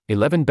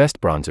11 Best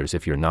Bronzers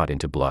if you're not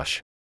into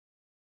blush.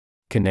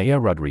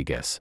 Kenaya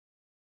Rodriguez.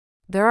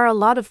 There are a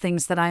lot of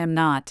things that I am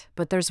not,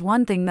 but there's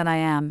one thing that I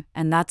am,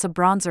 and that's a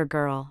bronzer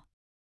girl.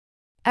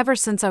 Ever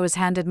since I was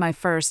handed my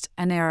first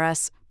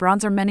NARS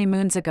bronzer many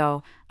moons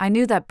ago, I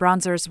knew that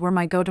bronzers were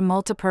my go-to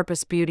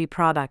multi-purpose beauty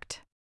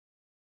product.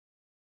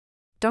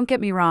 Don't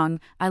get me wrong,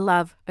 I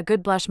love a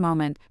good blush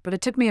moment, but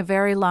it took me a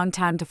very long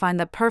time to find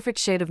that perfect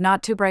shade of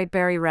not too bright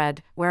berry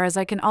red, whereas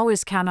I can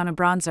always count on a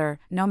bronzer,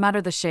 no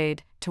matter the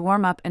shade, to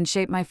warm up and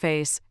shape my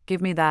face, give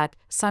me that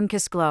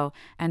sun-kissed glow,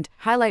 and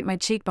highlight my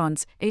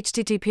cheekbones.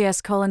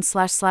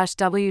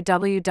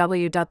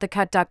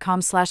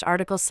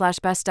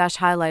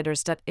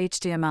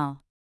 https://www.thecut.com/article/best-highlighters.html.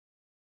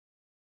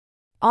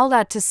 All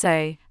that to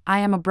say, I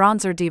am a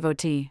bronzer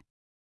devotee.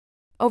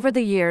 Over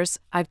the years,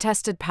 I've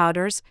tested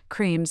powders,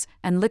 creams,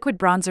 and liquid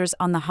bronzers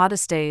on the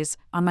hottest days,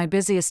 on my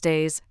busiest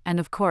days, and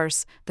of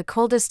course, the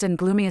coldest and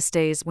gloomiest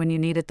days when you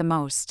need it the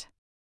most.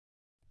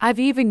 I've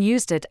even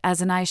used it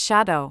as an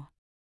eyeshadow.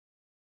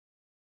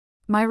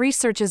 My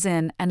research is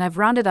in, and I've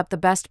rounded up the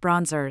best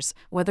bronzers,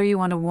 whether you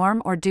want a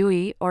warm or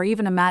dewy or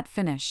even a matte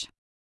finish.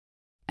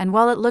 And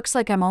while it looks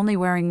like I'm only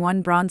wearing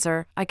one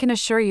bronzer, I can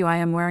assure you I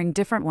am wearing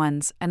different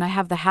ones, and I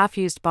have the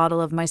half-used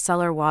bottle of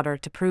micellar water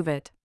to prove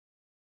it.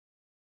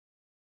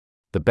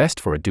 The best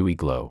for a dewy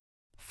glow.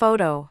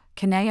 Photo,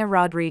 Kenaya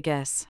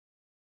Rodriguez.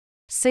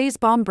 Says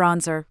Balm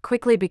Bronzer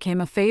quickly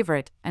became a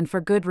favorite, and for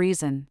good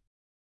reason.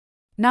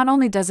 Not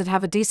only does it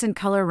have a decent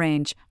color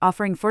range,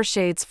 offering 4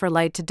 shades for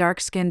light to dark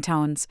skin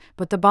tones,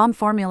 but the balm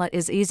formula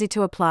is easy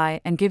to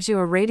apply and gives you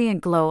a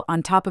radiant glow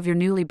on top of your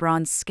newly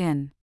bronzed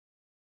skin.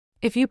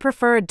 If you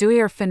prefer a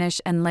dewier finish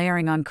and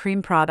layering on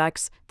cream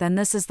products, then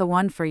this is the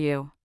one for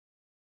you.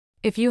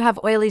 If you have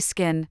oily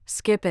skin,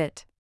 skip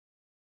it.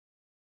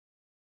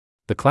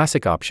 The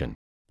classic option.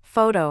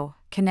 Photo,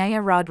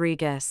 Kenaya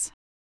Rodriguez.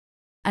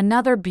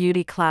 Another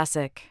beauty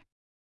classic.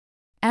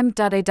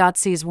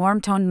 M.A.C's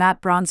warm tone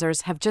matte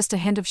bronzers have just a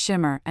hint of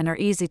shimmer and are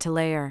easy to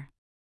layer.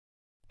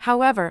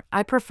 However,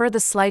 I prefer the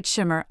slight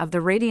shimmer of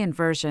the radiant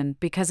version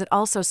because it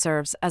also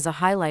serves as a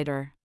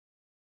highlighter.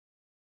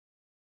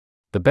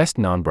 The best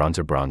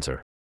non-bronzer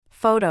bronzer.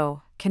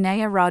 Photo,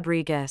 Kenaya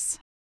Rodriguez.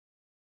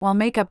 While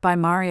Makeup by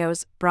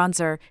Mario's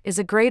bronzer is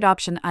a great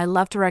option, I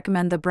love to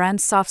recommend the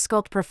brand's Soft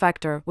Sculpt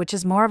Perfector, which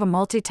is more of a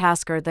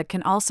multitasker that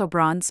can also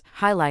bronze,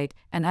 highlight,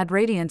 and add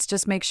radiance.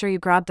 Just make sure you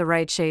grab the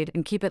right shade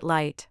and keep it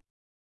light.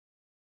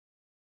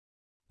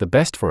 The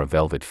best for a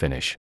velvet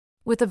finish.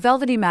 With a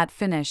velvety matte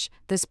finish,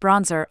 this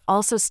bronzer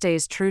also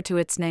stays true to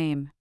its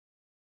name.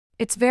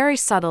 It's very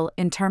subtle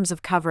in terms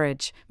of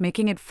coverage,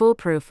 making it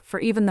foolproof for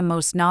even the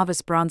most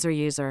novice bronzer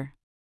user.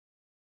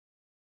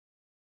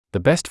 The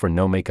best for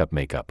no makeup.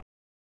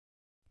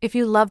 If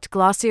you loved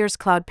Glossier's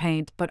Cloud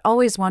Paint but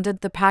always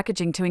wanted the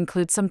packaging to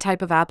include some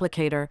type of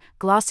applicator,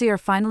 Glossier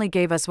finally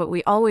gave us what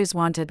we always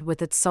wanted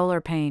with its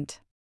Solar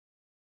Paint.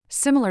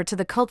 Similar to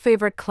the cult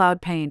favorite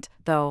Cloud Paint,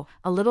 though,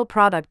 a little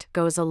product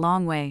goes a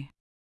long way.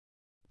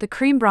 The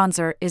cream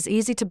bronzer is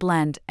easy to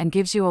blend and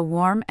gives you a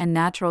warm and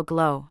natural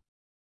glow.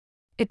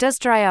 It does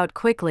dry out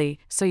quickly,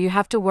 so you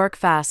have to work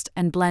fast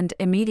and blend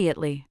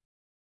immediately.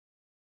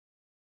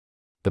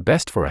 The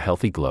best for a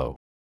healthy glow.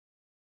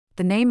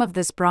 The name of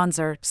this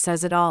bronzer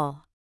says it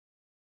all.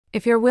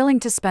 If you're willing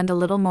to spend a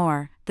little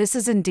more, this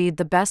is indeed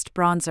the best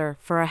bronzer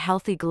for a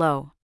healthy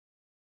glow.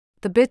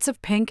 The bits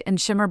of pink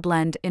and shimmer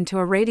blend into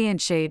a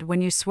radiant shade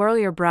when you swirl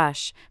your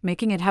brush,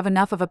 making it have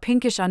enough of a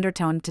pinkish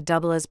undertone to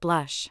double as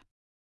blush.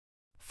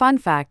 Fun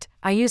fact,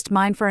 I used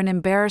mine for an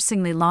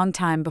embarrassingly long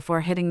time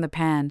before hitting the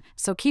pan,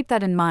 so keep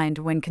that in mind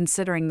when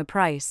considering the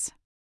price.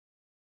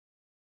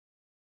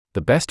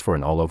 The best for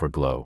an all-over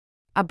glow.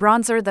 A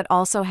bronzer that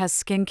also has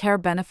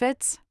skincare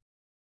benefits?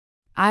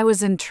 I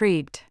was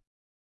intrigued.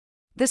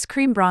 This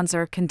cream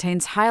bronzer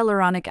contains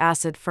hyaluronic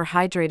acid for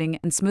hydrating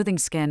and smoothing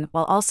skin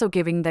while also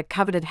giving that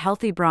coveted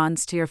healthy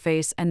bronze to your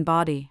face and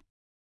body.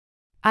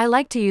 I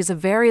like to use a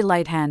very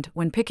light hand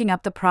when picking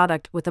up the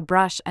product with a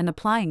brush and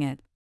applying it.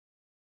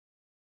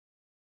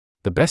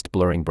 The best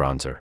blurring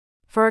bronzer.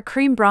 For a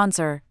cream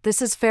bronzer,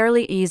 this is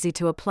fairly easy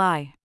to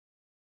apply.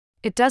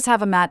 It does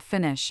have a matte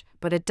finish,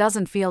 but it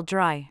doesn't feel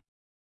dry.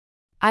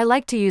 I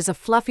like to use a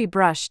fluffy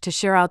brush to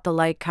sheer out the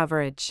light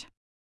coverage.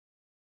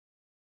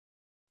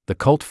 The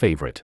cult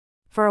favorite.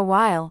 For a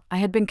while, I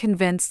had been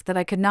convinced that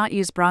I could not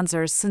use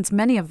bronzers since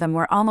many of them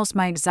were almost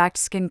my exact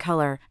skin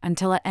color,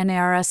 until a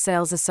NARS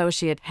sales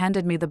associate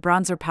handed me the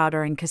bronzer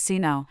powder in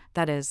Casino,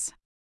 that is.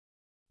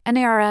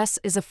 NARS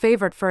is a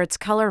favorite for its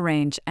color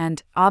range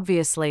and,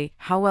 obviously,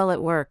 how well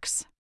it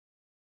works.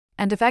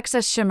 And if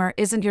excess shimmer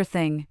isn't your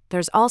thing,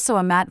 there's also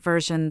a matte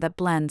version that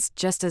blends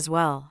just as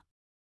well.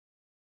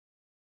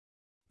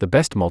 The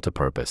best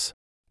multipurpose.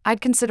 I'd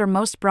consider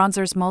most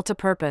bronzers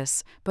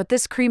multipurpose, but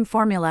this cream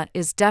formula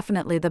is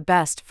definitely the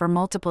best for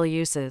multiple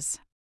uses.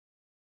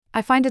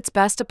 I find it's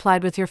best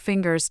applied with your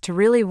fingers to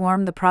really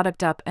warm the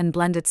product up and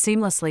blend it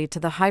seamlessly to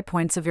the high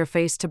points of your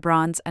face to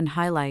bronze and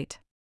highlight.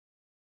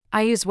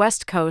 I use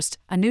West Coast,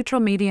 a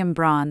neutral medium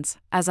bronze,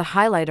 as a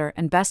highlighter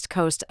and Best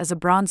Coast as a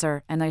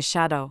bronzer and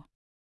eyeshadow.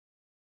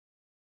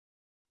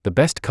 The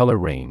best color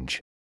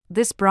range.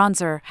 This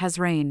bronzer has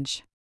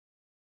range.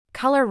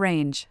 Color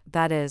range,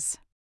 that is.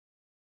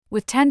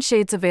 With 10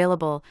 shades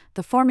available,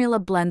 the formula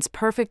blends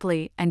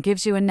perfectly and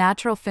gives you a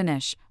natural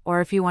finish, or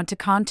if you want to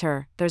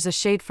contour, there's a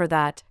shade for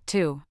that,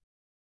 too.